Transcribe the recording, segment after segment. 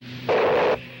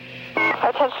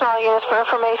Attention all units for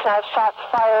information. I have shots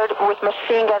fired with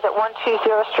machine guns at 120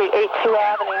 Street, 82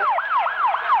 Avenue.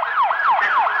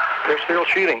 They're still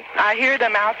shooting. I hear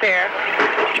them out there.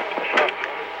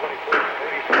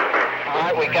 All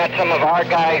right, we got some of our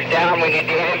guys down. We need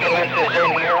the ambulances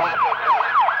in here.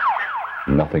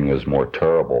 Nothing is more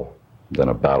terrible than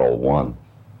a battle won,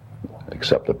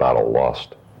 except a battle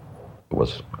lost. It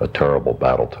was a terrible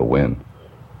battle to win,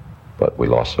 but we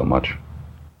lost so much.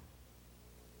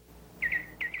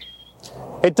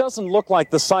 It doesn't look like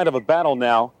the site of a battle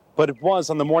now, but it was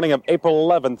on the morning of April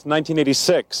 11th,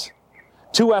 1986.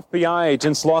 2 FBI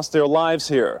agents lost their lives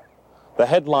here. The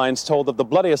headlines told of the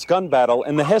bloodiest gun battle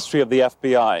in the history of the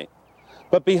FBI.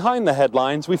 But behind the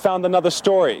headlines, we found another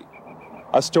story.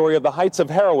 A story of the heights of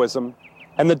heroism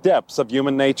and the depths of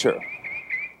human nature.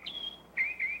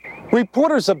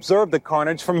 Reporters observed the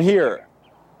carnage from here.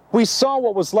 We saw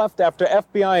what was left after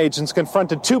FBI agents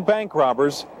confronted 2 bank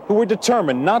robbers who were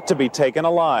determined not to be taken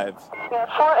alive. 4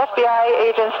 FBI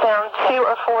agents down, 2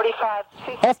 are 45.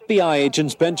 FBI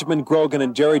agents Benjamin Grogan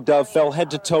and Jerry Dove fell head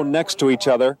to toe next to each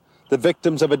other, the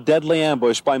victims of a deadly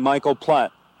ambush by Michael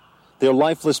Platt, their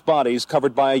lifeless bodies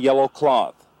covered by a yellow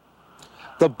cloth.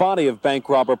 The body of bank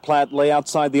robber Platt lay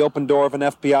outside the open door of an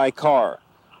FBI car,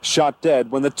 shot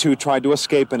dead when the 2 tried to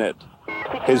escape in it.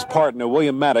 His partner,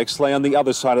 William Maddox, lay on the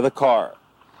other side of the car.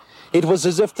 It was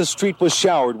as if the street was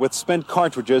showered with spent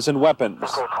cartridges and weapons.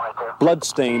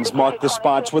 Bloodstains marked the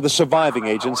spots where the surviving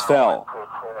agents fell.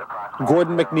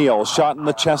 Gordon McNeil shot in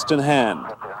the chest and hand,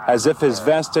 as if his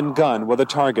vest and gun were the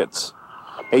targets.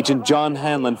 Agent John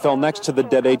Hanlon fell next to the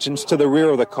dead agents to the rear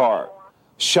of the car,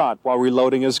 shot while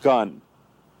reloading his gun.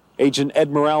 Agent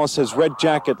Ed Mireles' red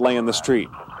jacket lay in the street,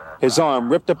 his arm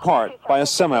ripped apart by a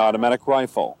semi-automatic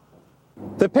rifle.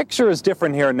 The picture is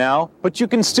different here now, but you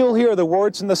can still hear the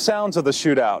words and the sounds of the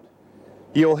shootout.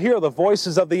 You'll hear the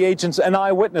voices of the agents and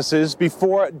eyewitnesses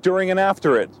before, during, and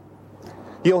after it.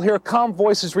 You'll hear calm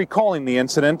voices recalling the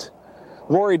incident,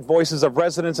 worried voices of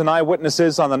residents and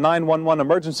eyewitnesses on the 911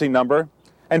 emergency number,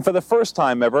 and for the first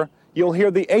time ever, you'll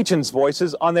hear the agents'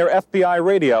 voices on their FBI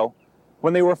radio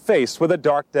when they were faced with a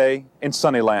dark day in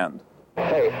Suniland.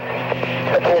 Hey,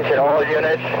 attention all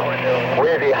units,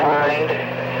 we're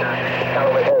behind.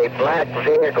 A black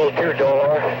vehicle,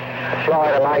 2-door,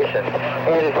 Florida license,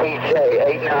 NPJ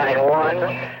 891.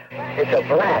 It's a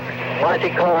black Monte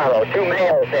Carlo, 2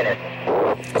 males in it.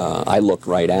 I looked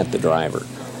right at the driver,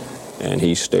 and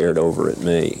he stared over at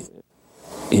me.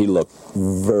 He looked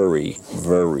very,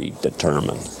 very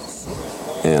determined,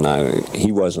 and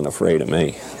he wasn't afraid of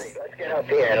me. Let's get up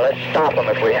here and let's stop him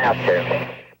if we have to.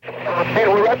 Hey,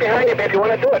 we're right behind you, if you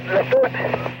want to do it. Let's do it.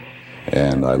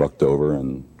 And I looked over,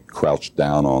 and crouched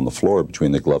down on the floor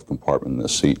between the glove compartment and the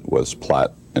seat was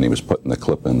Platt, and he was putting the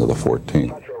clip into the 14.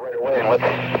 Right away, and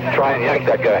let's try and yank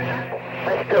that guy.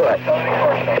 Let's do it.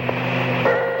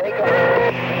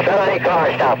 Tell any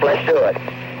car stop. Let's do it.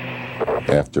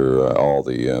 After all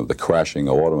the crashing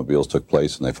of automobiles took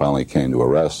place and they finally came to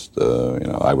arrest,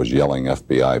 I was yelling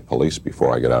FBI police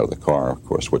before I got out of the car, of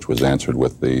course, which was answered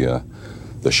with the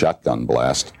shotgun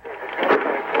blast.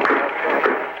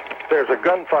 There's a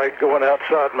gunfight going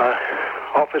outside my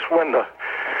office window.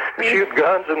 Shoot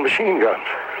guns and machine guns.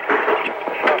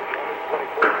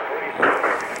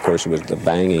 Of course, the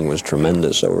banging was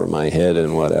tremendous over my head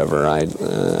and whatever. I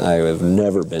have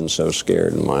never been so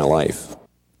scared in my life.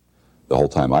 The whole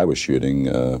time I was shooting,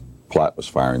 Platt was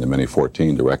firing the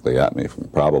Mini-14 directly at me from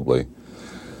probably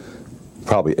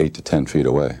 8 to 10 feet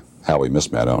away. How he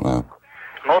missed me, I don't know.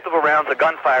 Multiple rounds of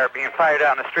gunfire being fired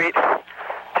out in the street.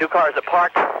 2 cars are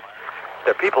parked.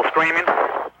 There are people screaming.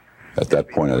 At that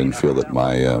point, I didn't feel that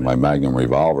my Magnum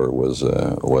revolver was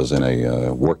in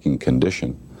a working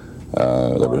condition.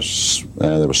 There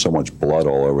was so much blood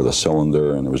all over the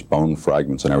cylinder, and there was bone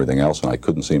fragments and everything else, and I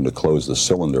couldn't seem to close the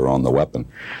cylinder on the weapon.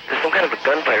 There's some kind of a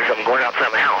gunfight or something going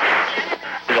outside my house.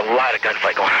 There's a lot of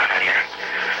gunfight going on out here.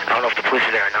 I don't know if the police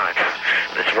are there or not,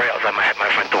 but it's right outside my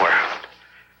front door.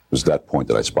 It was at that point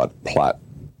that I spotted Platt,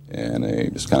 and he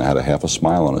just kind of had a half a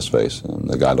smile on his face, and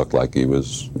the guy looked like he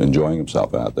was enjoying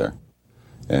himself out there.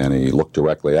 And he looked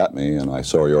directly at me, and I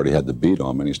saw he already had the bead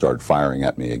on me, and he started firing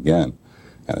at me again.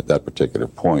 And at that particular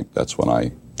point, that's when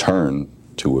I turned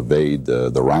to evade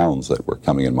the rounds that were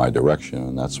coming in my direction,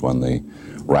 and that's when the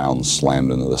rounds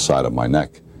slammed into the side of my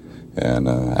neck and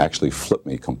actually flipped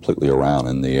me completely around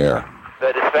in the air.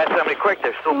 Dispatch somebody quick,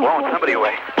 they're still blowing somebody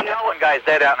away. One guy's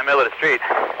dead out in the middle of the street.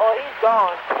 Oh, he's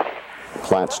gone.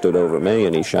 Platt stood over me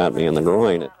and he shot me in the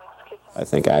groin. I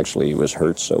think actually he was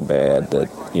hurt so bad that,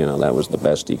 that was the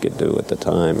best he could do at the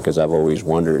time, because I've always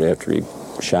wondered after he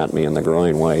shot me in the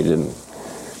groin why he didn't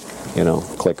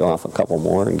click off a couple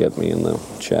more and get me in the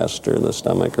chest or the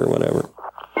stomach or whatever.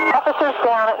 Officers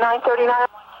down at 9:39.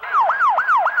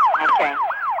 Okay.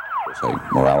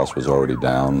 Mireles was already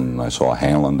down, and I saw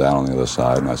Hanlon down on the other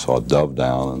side, and I saw Dove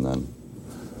down, and then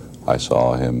I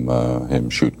saw him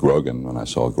shoot Grogan, and I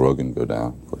saw Grogan go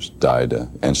down. Of course, died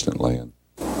instantly.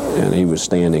 And he was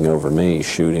standing over me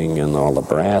shooting, and all the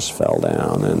brass fell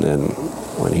down. And then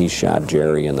when he shot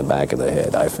Jerry in the back of the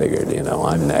head, I figured,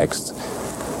 I'm next.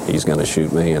 He's going to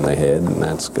shoot me in the head, and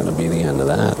that's going to be the end of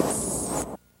that.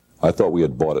 I thought we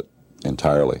had bought it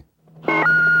entirely.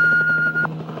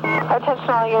 Attention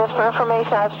all units for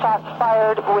information. I have shots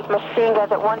fired with machine guns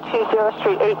at 120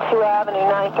 Street, 82 Avenue,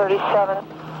 937.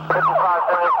 55-125 in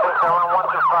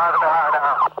the high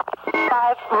now.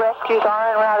 5 rescues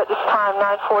are en route at this time,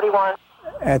 941.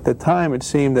 At the time, it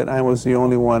seemed that I was the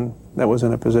only one that was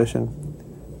in a position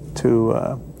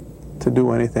to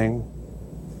do anything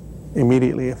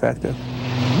immediately effective.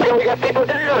 Hey, we got people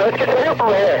down. Let's get some help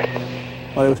over here.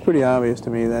 Well, it was pretty obvious to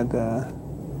me that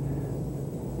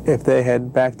if they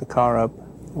had backed the car up,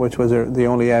 which was the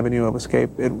only avenue of escape,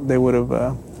 they would have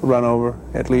run over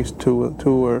at least two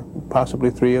or possibly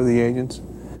 3 of the agents.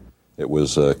 It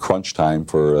was crunch time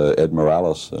for Ed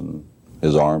Mireles, and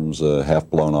his arms half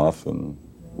blown off and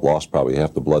lost probably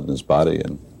half the blood in his body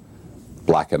and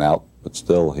blacking out. But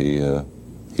still, he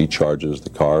charges the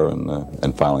car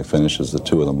and finally finishes the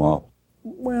 2 of them off.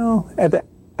 Well,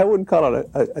 I wouldn't call it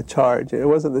a charge. It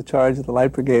wasn't the charge of the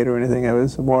Light Brigade or anything. It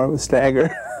was more of a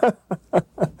stagger.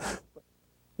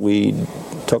 We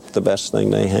took the best thing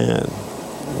they had.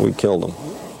 We killed them.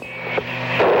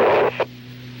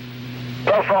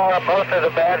 So far, both of the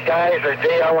bad guys are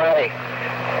DOA.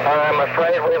 I'm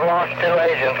afraid we've lost 2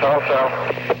 agents also.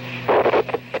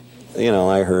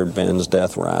 I heard Ben's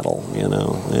death rattle,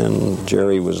 and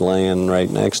Jerry was laying right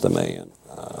next to me. And,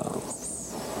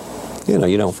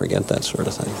 you don't forget that sort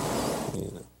of thing.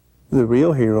 The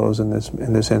real heroes in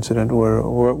this incident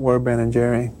were Ben and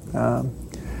Jerry,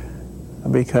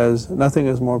 because nothing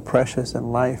is more precious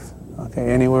than life,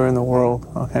 okay, anywhere in the world,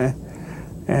 okay?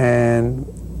 And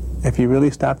if you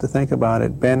really stop to think about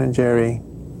it, Ben and Jerry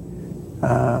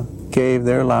gave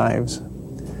their lives,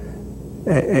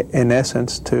 in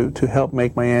essence, to help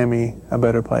make Miami a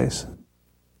better place.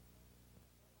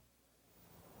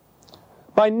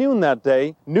 By noon that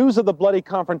day, news of the bloody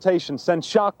confrontation sent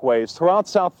shockwaves throughout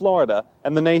South Florida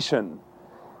and the nation.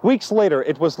 Weeks later,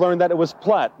 it was learned that it was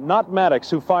Platt, not Maddox,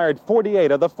 who fired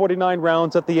 48 of the 49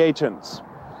 rounds at the agents.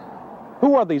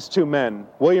 Who are these 2 men,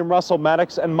 William Russell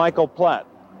Maddox and Michael Platt?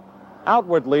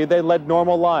 Outwardly, they led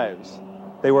normal lives.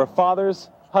 They were fathers,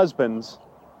 husbands,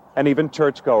 and even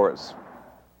churchgoers.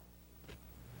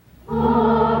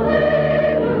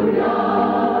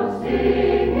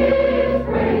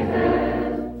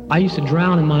 I used to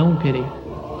drown in my own pity.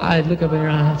 I'd look up there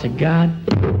and I'd say, God,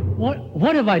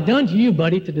 what have I done to you,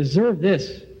 buddy, to deserve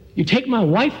this? You take my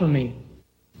wife from me.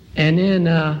 And then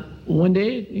one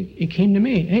day it came to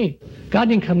me, hey, God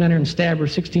didn't come down there and stab her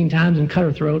 16 times and cut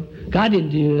her throat. God didn't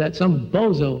do that. Some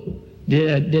bozo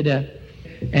did that.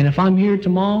 And if I'm here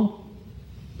tomorrow,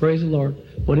 praise the Lord.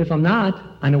 But if I'm not,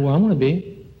 I know where I'm going to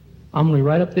be. I'm going to be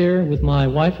right up there with my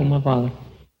wife and my father.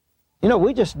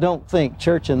 We just don't think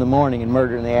church in the morning and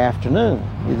murder in the afternoon.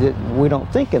 We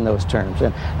don't think in those terms.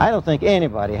 And I don't think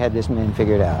anybody had this man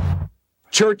figured out.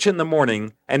 Church in the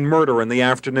morning and murder in the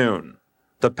afternoon.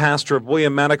 The pastor of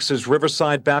William Maddox's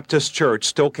Riverside Baptist Church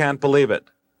still can't believe it.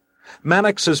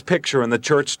 Maddox's picture in the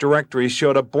church directory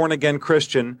showed a born-again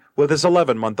Christian with his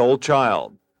 11-month-old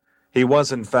child. He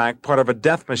was, in fact, part of a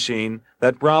death machine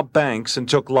that robbed banks and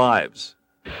took lives.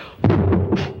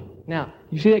 Now,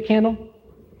 you see that candle?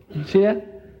 You see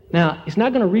that? Now, it's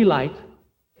not going to relight.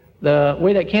 The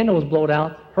way that candle was blown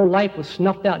out, her life was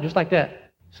snuffed out just like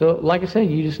that. So, like I said,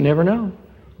 you just never know.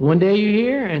 One day you're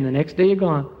here, and the next day you're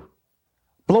gone.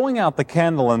 Blowing out the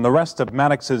candle and the rest of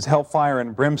Maddox's hellfire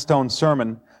and brimstone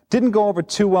sermon didn't go over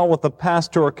too well with the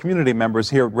pastor or community members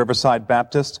here at Riverside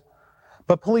Baptist,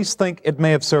 but police think it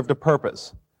may have served a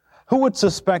purpose. Who would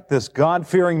suspect this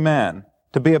God-fearing man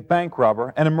to be a bank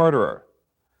robber and a murderer?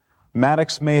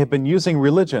 Maddox may have been using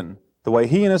religion the way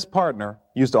he and his partner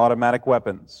used automatic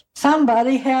weapons.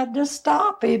 Somebody had to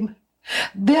stop him.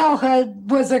 Bill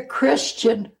was a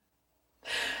Christian.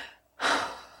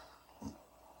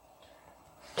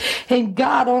 And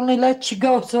God only lets you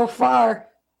go so far.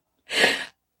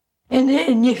 And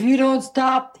if you don't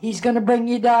stop, he's going to bring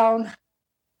you down.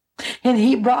 And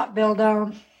he brought Bill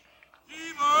down.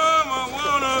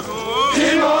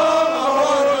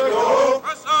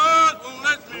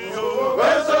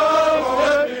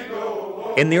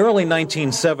 In the early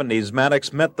 1970s,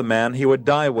 Maddox met the man he would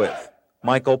die with,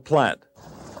 Michael Platt.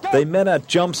 They met at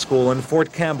jump school in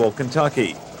Fort Campbell,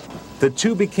 Kentucky. The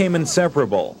two became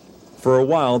inseparable. For a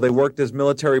while, they worked as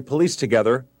military police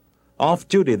together.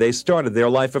 Off-duty, they started their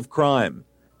life of crime.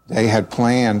 They had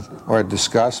planned or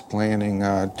discussed planning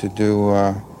to do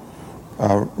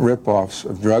rip-offs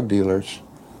of drug dealers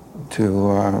to,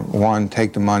 one,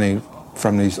 take the money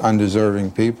from these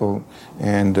undeserving people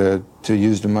and to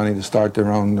use the money to start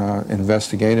their own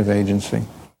investigative agency.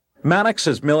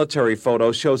 Maddox's military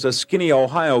photo shows a skinny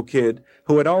Ohio kid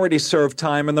who had already served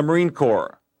time in the Marine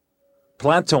Corps.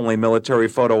 Platt's only military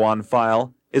photo on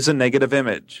file is a negative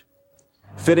image.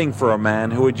 Fitting for a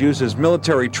man who would use his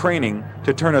military training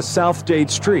to turn a South Dade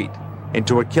street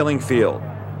into a killing field.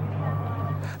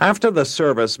 After the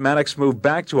service, Maddox moved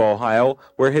back to Ohio,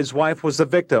 where his wife was the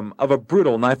victim of a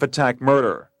brutal knife attack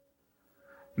murder.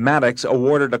 Maddox,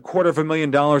 awarded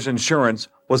 $250,000 insurance,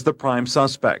 was the prime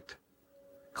suspect.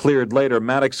 Cleared later,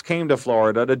 Maddox came to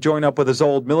Florida to join up with his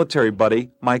old military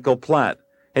buddy, Michael Platt,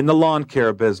 in the lawn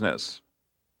care business.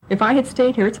 If I had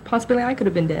stayed here, it's a possibility I could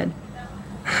have been dead.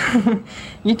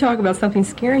 You talk about something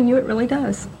scaring you, it really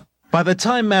does. By the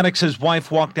time Maddox's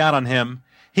wife walked out on him,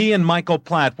 he and Michael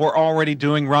Platt were already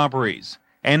doing robberies,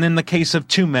 and in the case of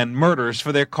two men, murders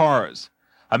for their cars.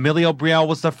 Emilio Brielle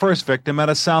was the first victim at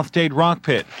a South Dade rock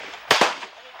pit.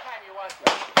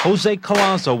 Jose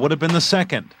Collazo would have been the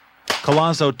second.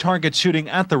 Collazo, target shooting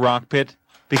at the rock pit,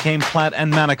 became Platt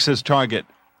and Maddox's target.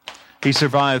 He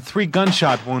survived 3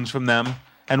 gunshot wounds from them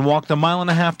and walked 1.5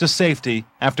 miles to safety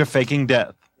after faking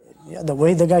death. Yeah, the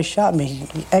way the guy shot me,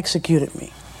 he executed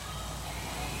me.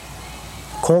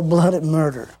 Cold-blooded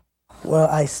murder. Well,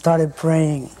 I started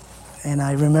praying, and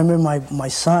I remember my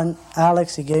son,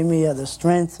 Alex, he gave me the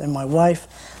strength, and my wife,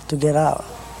 to get out.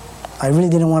 I really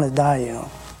didn't want to die, you know.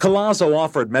 Collazo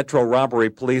offered Metro Robbery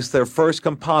Police their first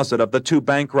composite of the 2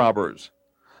 bank robbers.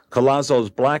 Collazo's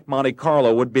black Monte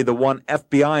Carlo would be the one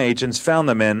FBI agents found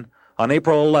them in on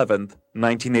April 11th,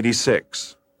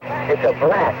 1986. It's a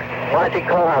black Monte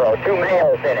Carlo, 2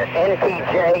 males in it,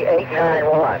 NTJ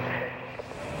 891.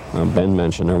 Ben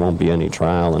mentioned there won't be any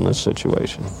trial in this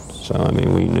situation. So, I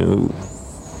mean, we knew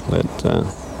that,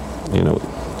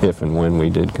 if and when we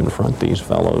did confront these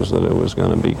fellows, that it was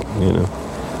going to be,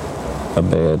 a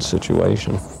bad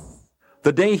situation.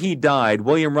 The day he died,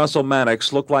 William Russell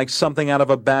Maddox looked like something out of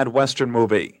a bad Western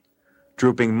movie.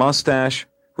 Drooping mustache,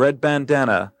 red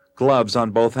bandana, gloves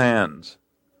on both hands.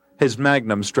 His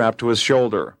magnum strapped to his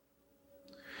shoulder.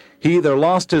 He either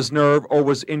lost his nerve or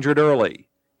was injured early.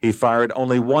 He fired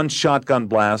only 1 shotgun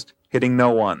blast, hitting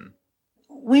no one.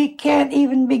 We can't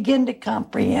even begin to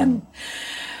comprehend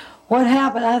what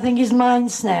happened. I think his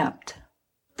mind snapped.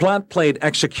 Platt played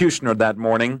executioner that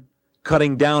morning,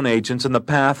 cutting down agents in the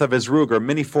path of his Ruger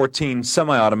Mini-14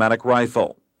 semi-automatic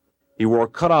rifle. He wore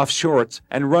cut-off shorts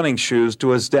and running shoes to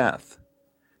his death.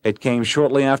 It came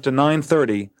shortly after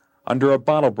 9:30 under a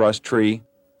bottlebrush tree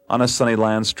on a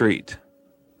Suniland street.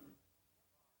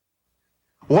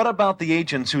 What about the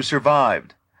agents who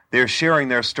survived? They're sharing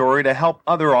their story to help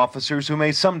other officers who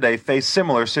may someday face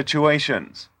similar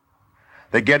situations.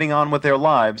 They're getting on with their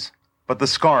lives, but the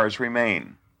scars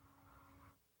remain.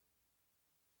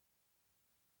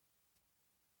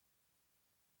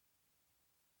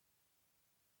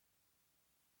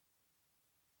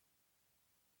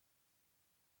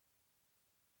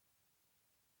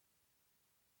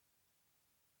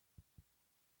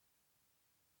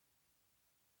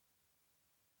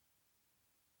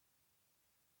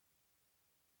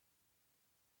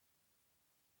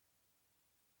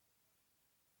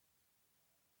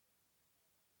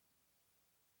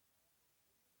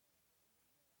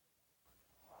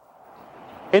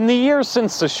 In the years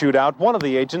since the shootout, one of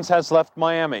the agents has left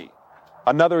Miami.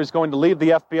 Another is going to leave the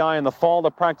FBI in the fall to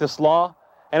practice law,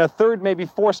 and a third may be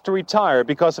forced to retire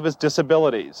because of his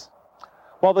disabilities.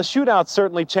 While the shootout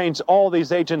certainly changed all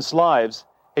these agents' lives,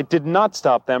 it did not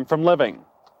stop them from living.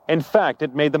 In fact,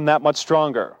 it made them that much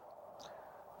stronger.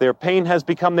 Their pain has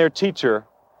become their teacher,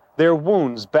 their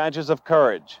wounds badges of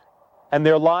courage, and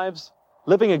their lives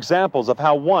living examples of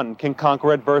how one can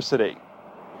conquer adversity.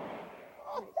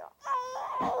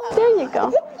 There you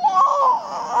go.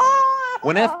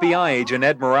 When FBI agent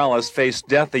Ed Mireles faced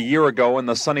death a year ago in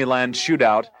the Suniland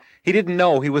shootout, he didn't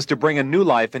know he was to bring a new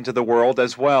life into the world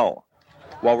as well.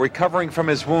 While recovering from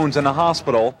his wounds in a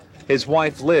hospital, his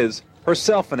wife Liz,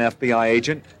 herself an FBI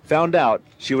agent, found out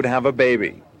she would have a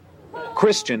baby.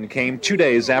 Christian came 2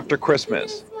 days after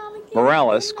Christmas.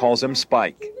 Mireles calls him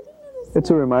Spike. It's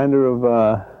a reminder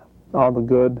of all the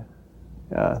good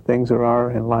things there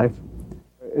are in life.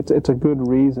 It's a good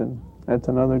reason, That's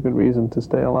another good reason to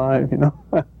stay alive, you know,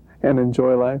 and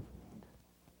enjoy life.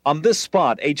 On this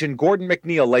spot, Agent Gordon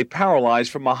McNeil lay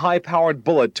paralyzed from a high-powered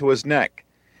bullet to his neck.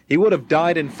 He would have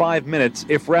died in 5 minutes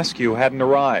if rescue hadn't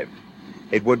arrived.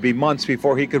 It would be months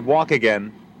before he could walk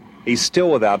again. He's still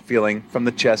without feeling from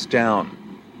the chest down.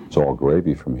 It's all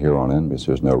gravy from here on in, because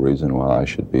there's no reason why I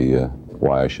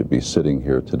should be sitting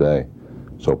here today.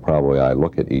 So probably I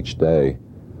look at each day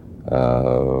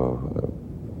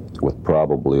with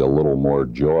probably a little more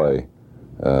joy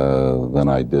than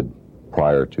I did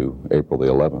prior to April the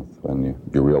 11th, when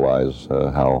you realize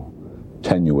how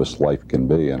tenuous life can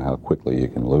be and how quickly you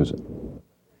can lose it.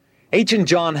 Agent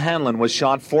John Hanlon was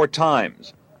shot 4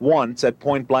 times, once at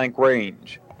point-blank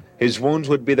range. His wounds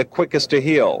would be the quickest to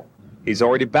heal. He's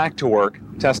already back to work,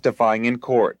 testifying in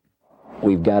court.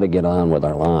 We've got to get on with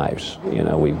our lives. You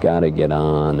know, we've got to get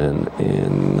on and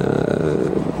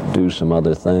do some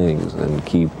other things and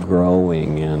keep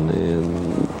growing. And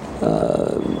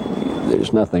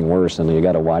there's nothing worse than you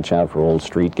got to watch out for old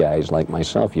street guys like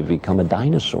myself. You become a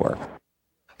dinosaur.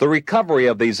 The recovery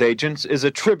of these agents is a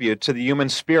tribute to the human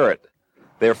spirit.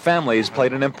 Their families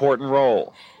played an important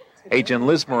role. Agent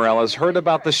Liz Mireles heard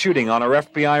about the shooting on her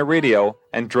FBI radio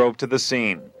and drove to the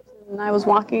scene. And I was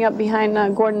walking up behind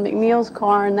Gordon McNeil's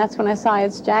car, and that's when I saw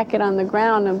his jacket on the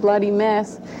ground, a bloody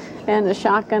mess, and a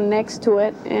shotgun next to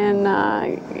it. And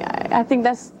I think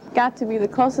that's got to be the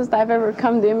closest I've ever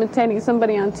come to imitating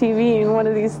somebody on TV in one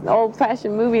of these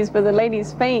old-fashioned movies where the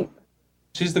ladies faint.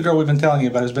 She's the girl we've been telling you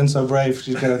about who's been so brave.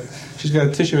 She's got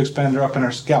a tissue expander up in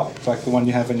her scalp, like the one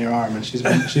you have in your arm, and she's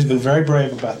been very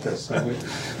brave about this. So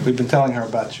we've been telling her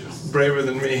about you. Braver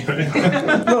than me, right?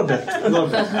 A little bit.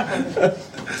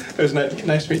 It was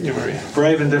nice meeting you, Maria.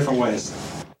 Brave in different ways.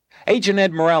 Agent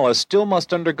Ed Mireles still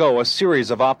must undergo a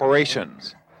series of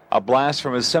operations. A blast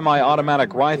from his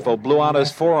semi-automatic rifle blew out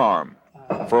his forearm.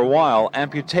 For a while,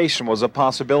 amputation was a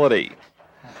possibility.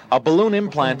 A balloon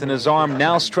implant in his arm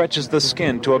now stretches the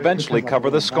skin to eventually cover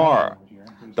the scar.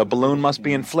 The balloon must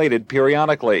be inflated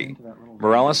periodically.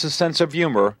 Mireles' sense of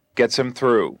humor gets him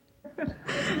through.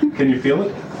 Can you feel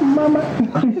it? Mama.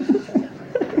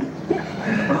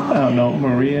 I don't know.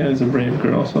 Maria is a brave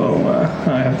girl, so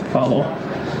I have to follow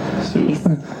suit.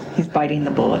 He's biting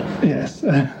the bullet. Yes.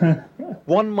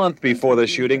 1 month before the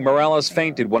shooting, Mireles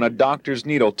fainted when a doctor's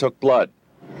needle took blood.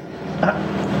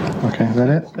 Okay, is that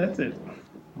it? That's it.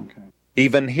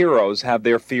 Even heroes have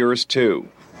their fears, too.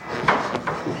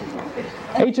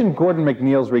 Agent Gordon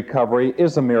McNeil's recovery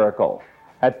is a miracle.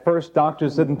 At first,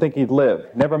 doctors didn't think he'd live,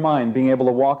 never mind being able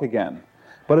to walk again.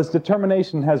 But his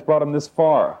determination has brought him this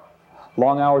far.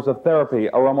 Long hours of therapy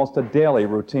are almost a daily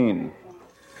routine.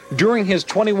 During his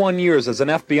 21 years as an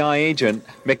FBI agent,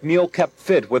 McNeil kept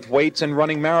fit with weights and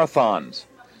running marathons.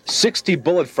 60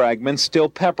 bullet fragments still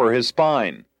pepper his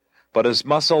spine, but his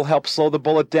muscle helped slow the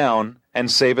bullet down and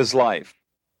save his life.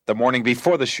 The morning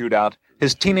before the shootout,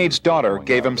 his teenage daughter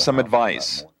gave him some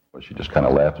advice. She just kind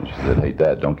of laughed and she said, "Hey,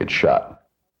 Dad, don't get shot."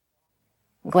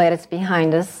 I'm glad it's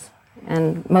behind us,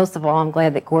 and most of all, I'm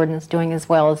glad that Gordon is doing as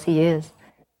well as he is.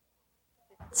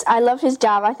 I love his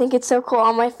job. I think it's so cool.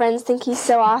 All my friends think he's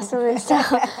so awesome and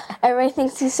stuff. Everybody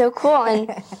thinks he's so cool, and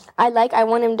I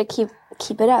want him to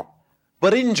keep it up.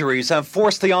 But injuries have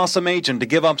forced the awesome agent to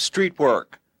give up street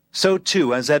work. So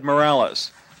too has Ed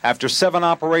Mireles. After 7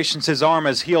 operations, his arm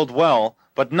has healed well,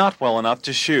 but not well enough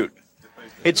to shoot.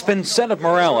 It's been said of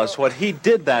Mireles, what he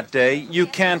did that day, you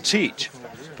can't teach.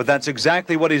 But that's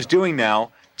exactly what he's doing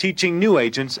now, teaching new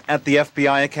agents at the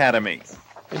FBI Academy.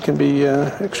 It can be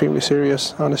extremely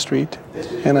serious on the street,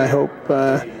 and I hope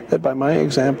that by my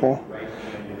example,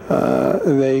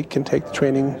 they can take the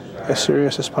training as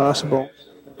serious as possible.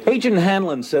 Agent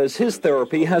Hanlon says his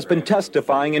therapy has been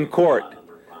testifying in court.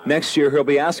 Next year, he'll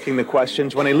be asking the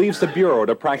questions when he leaves the Bureau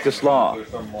to practice law.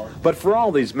 But for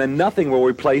all these men, nothing will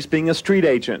replace being a street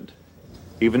agent,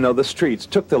 even though the streets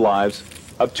took the lives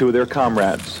of 2 of their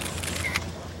comrades.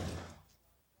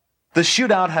 The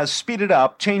shootout has speeded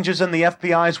up changes in the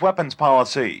FBI's weapons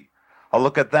policy. A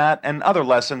look at that and other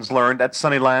lessons learned at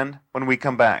Suniland when we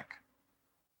come back.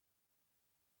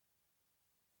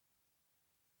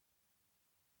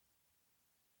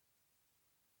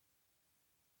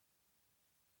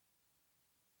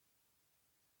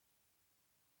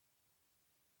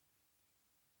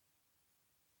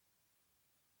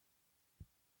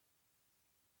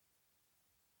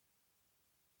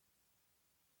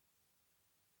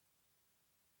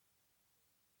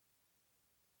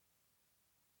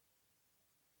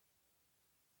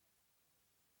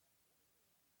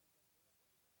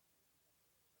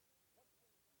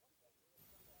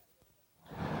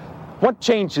 What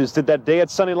changes did that day at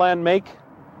Suniland make?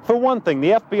 For one thing,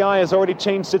 the FBI has already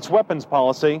changed its weapons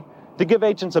policy to give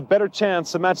agents a better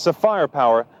chance to match the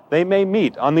firepower they may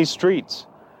meet on these streets.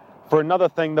 For another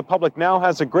thing, the public now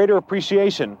has a greater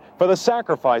appreciation for the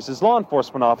sacrifices law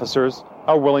enforcement officers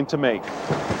are willing to make.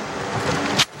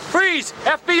 Freeze!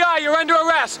 FBI, you're under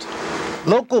arrest!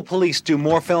 Local police do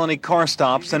more felony car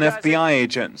stops than FBI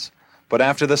agents. But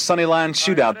after the Suniland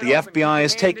shootout, the FBI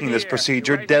is taking this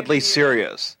procedure deadly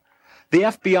serious. The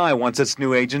FBI wants its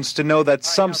new agents to know that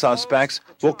some suspects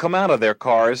will come out of their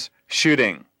cars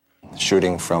shooting.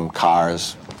 Shooting from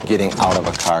cars, getting out of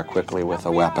a car quickly with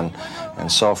a weapon,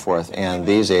 and so forth. And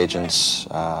these agents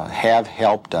have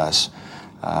helped us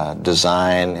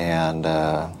design and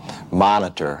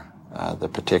monitor the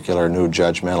particular new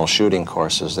judgmental shooting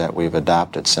courses that we've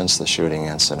adopted since the shooting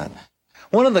incident.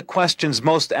 One of the questions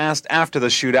most asked after the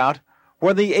shootout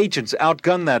were the agents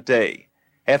outgunned that day.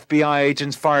 FBI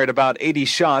agents fired about 80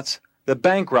 shots, the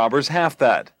bank robbers half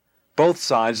that. Both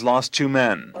sides lost 2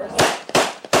 men.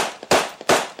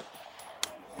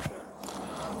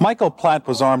 Michael Platt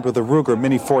was armed with a Ruger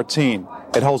Mini 14.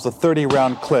 It holds a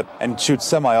 30-round clip and shoots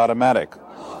semi-automatic.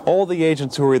 All the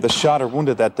agents who were either shot or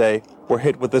wounded that day were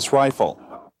hit with this rifle.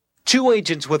 2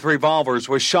 agents with revolvers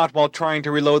were shot while trying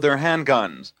to reload their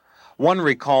handguns. One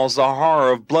recalls the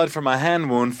horror of blood from a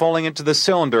hand wound falling into the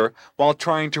cylinder while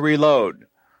trying to reload.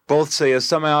 Both say a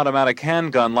semi-automatic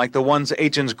handgun like the ones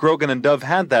agents Grogan and Dove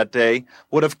had that day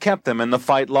would have kept them in the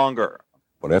fight longer.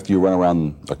 But after you run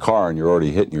around a car and you're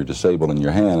already hit and you're disabled in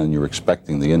your hand and you're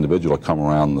expecting the individual to come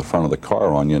around the front of the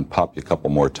car on you and pop you a couple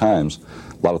more times,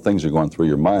 a lot of things are going through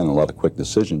your mind and a lot of quick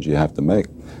decisions you have to make.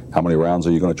 How many rounds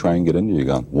are you going to try and get into your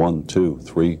gun? 1, 2,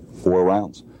 3, 4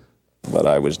 rounds. But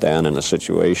I was down in a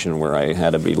situation where I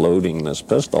had to be loading this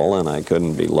pistol and I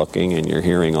couldn't be looking, and you're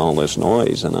hearing all this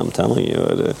noise, and I'm telling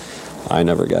you, I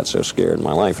never got so scared in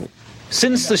my life.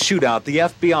 Since the shootout, the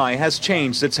FBI has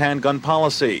changed its handgun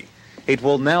policy. It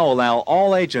will now allow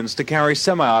all agents to carry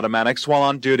semi-automatics while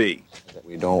on duty.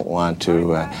 We don't want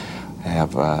to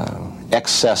have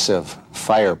excessive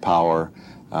firepower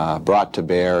brought to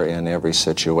bear in every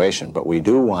situation, but we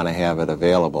do want to have it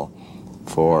available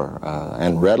for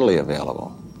and readily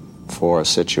available for a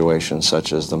situation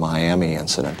such as the Miami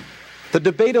incident. The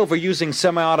debate over using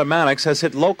semi-automatics has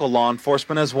hit local law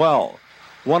enforcement as well.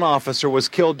 One officer was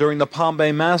killed during the Palm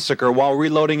Bay massacre while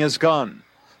reloading his gun.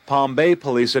 Palm Bay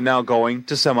police are now going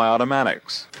to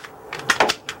semi-automatics.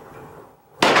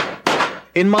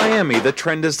 In Miami, the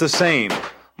trend is the same.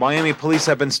 Miami police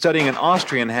have been studying an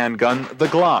Austrian handgun, the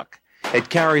Glock. It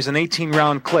carries an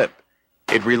 18-round clip.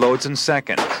 It reloads in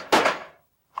seconds.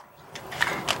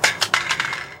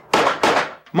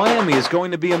 Miami is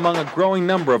going to be among a growing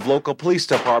number of local police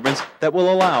departments that will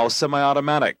allow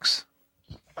semi-automatics.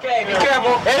 Okay, be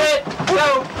careful. Hit it.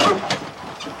 Go.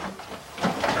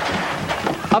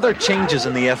 Other changes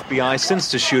in the FBI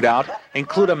since the shootout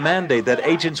include a mandate that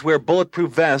agents wear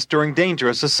bulletproof vests during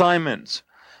dangerous assignments.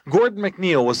 Gordon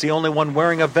McNeil was the only one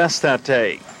wearing a vest that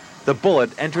day. The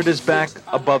bullet entered his back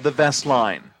above the vest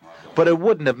line, but it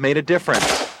wouldn't have made a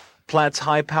difference. Platt's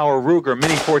high-power Ruger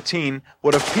Mini 14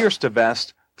 would have pierced a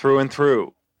vest through and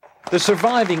through. The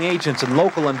surviving agents and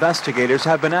local investigators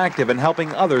have been active in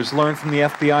helping others learn from the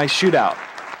FBI shootout.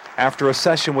 After a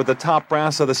session with the top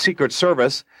brass of the Secret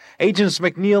Service, agents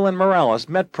McNeil and Mireles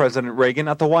met President Reagan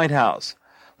at the White House.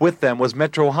 With them was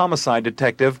Metro Homicide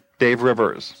Detective Dave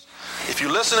Rivers. If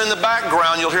you listen in the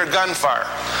background, you'll hear gunfire.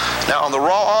 Now, on the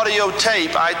raw audio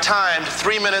tape, I timed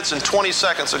 3 minutes and 20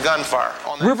 seconds of gunfire.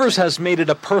 Rivers has made it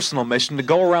a personal mission to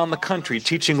go around the country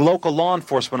teaching local law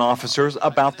enforcement officers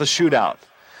about the shootout.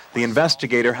 The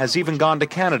investigator has even gone to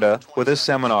Canada with his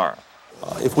seminar.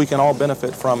 If we can all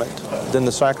benefit from it, then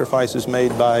the sacrifices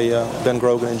made by Ben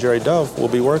Grogan and Jerry Dove will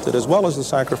be worth it, as well as the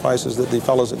sacrifices that the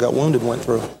fellows that got wounded went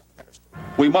through.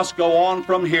 We must go on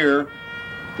from here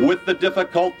with the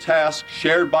difficult task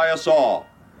shared by us all,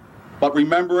 but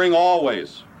remembering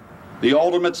always the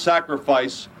ultimate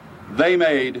sacrifice they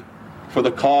made for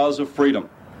the cause of freedom.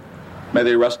 May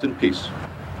they rest in peace.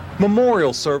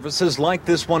 Memorial services like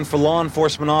this one for law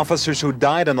enforcement officers who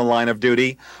died in the line of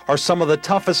duty are some of the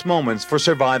toughest moments for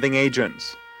surviving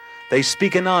agents. They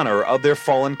speak in honor of their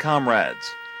fallen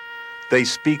comrades. They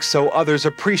speak so others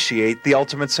appreciate the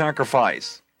ultimate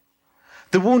sacrifice.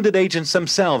 The wounded agents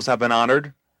themselves have been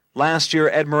honored. Last year,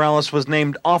 Ed Mireles was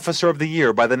named Officer of the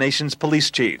Year by the nation's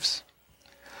police chiefs.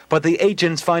 But the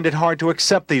agents find it hard to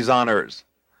accept these honors,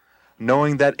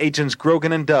 knowing that agents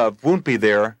Grogan and Dove won't be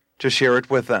there to share it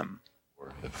with them.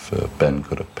 If Ben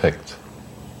could have picked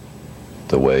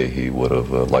the way he would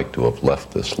have liked to have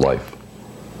left this life,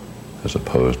 as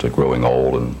opposed to growing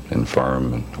old and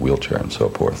infirm and wheelchair and so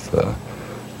forth,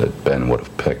 that Ben would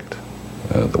have picked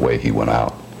the way he went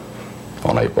out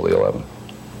on April the 11th.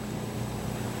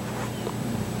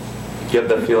 Do you have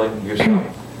that feeling yourself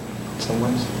in some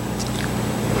ways?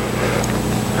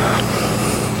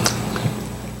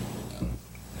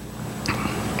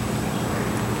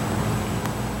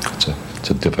 It's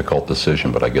a difficult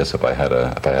decision, but I guess if I had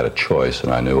a choice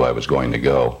and I knew I was going to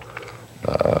go,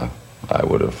 I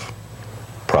would have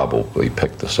probably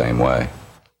picked the same way.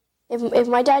 If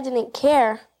my dad didn't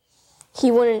care,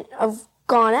 he wouldn't have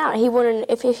gone out. He wouldn't.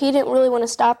 If he didn't really want to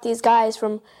stop these guys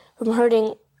from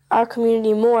hurting our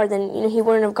community more, then he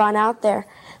wouldn't have gone out there.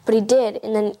 But he did,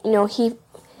 and then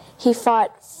he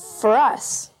fought for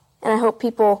us, and I hope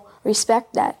people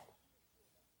respect that.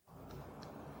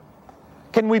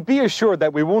 Can we be assured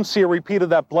that we won't see a repeat of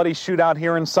that bloody shootout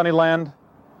here in Suniland?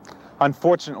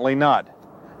 Unfortunately not.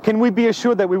 Can we be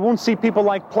assured that we won't see people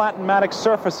like Platt and Maddox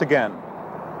surface again?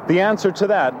 The answer to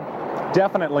that,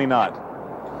 definitely not.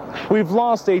 We've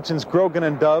lost Agents Grogan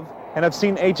and Dove and have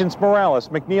seen Agents Mireles,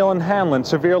 McNeil, and Hanlon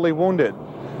severely wounded.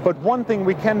 But one thing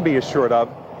we can be assured of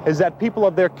is that people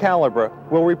of their caliber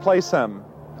will replace them,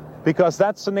 because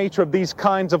that's the nature of these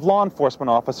kinds of law enforcement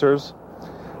officers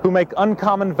who make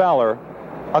uncommon valor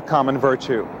a common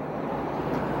virtue.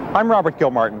 I'm Robert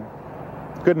Gilmartin.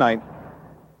 Good night.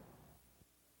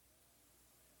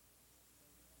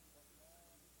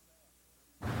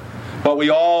 But we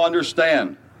all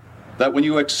understand that when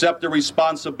you accept a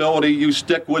responsibility, you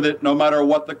stick with it no matter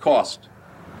what the cost.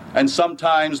 And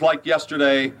sometimes, like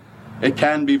yesterday, it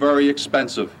can be very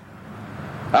expensive.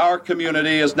 Our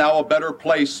community is now a better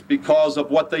place because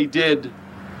of what they did,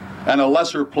 and a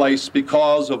lesser place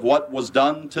because of what was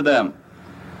done to them.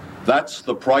 That's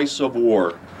the price of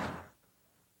war.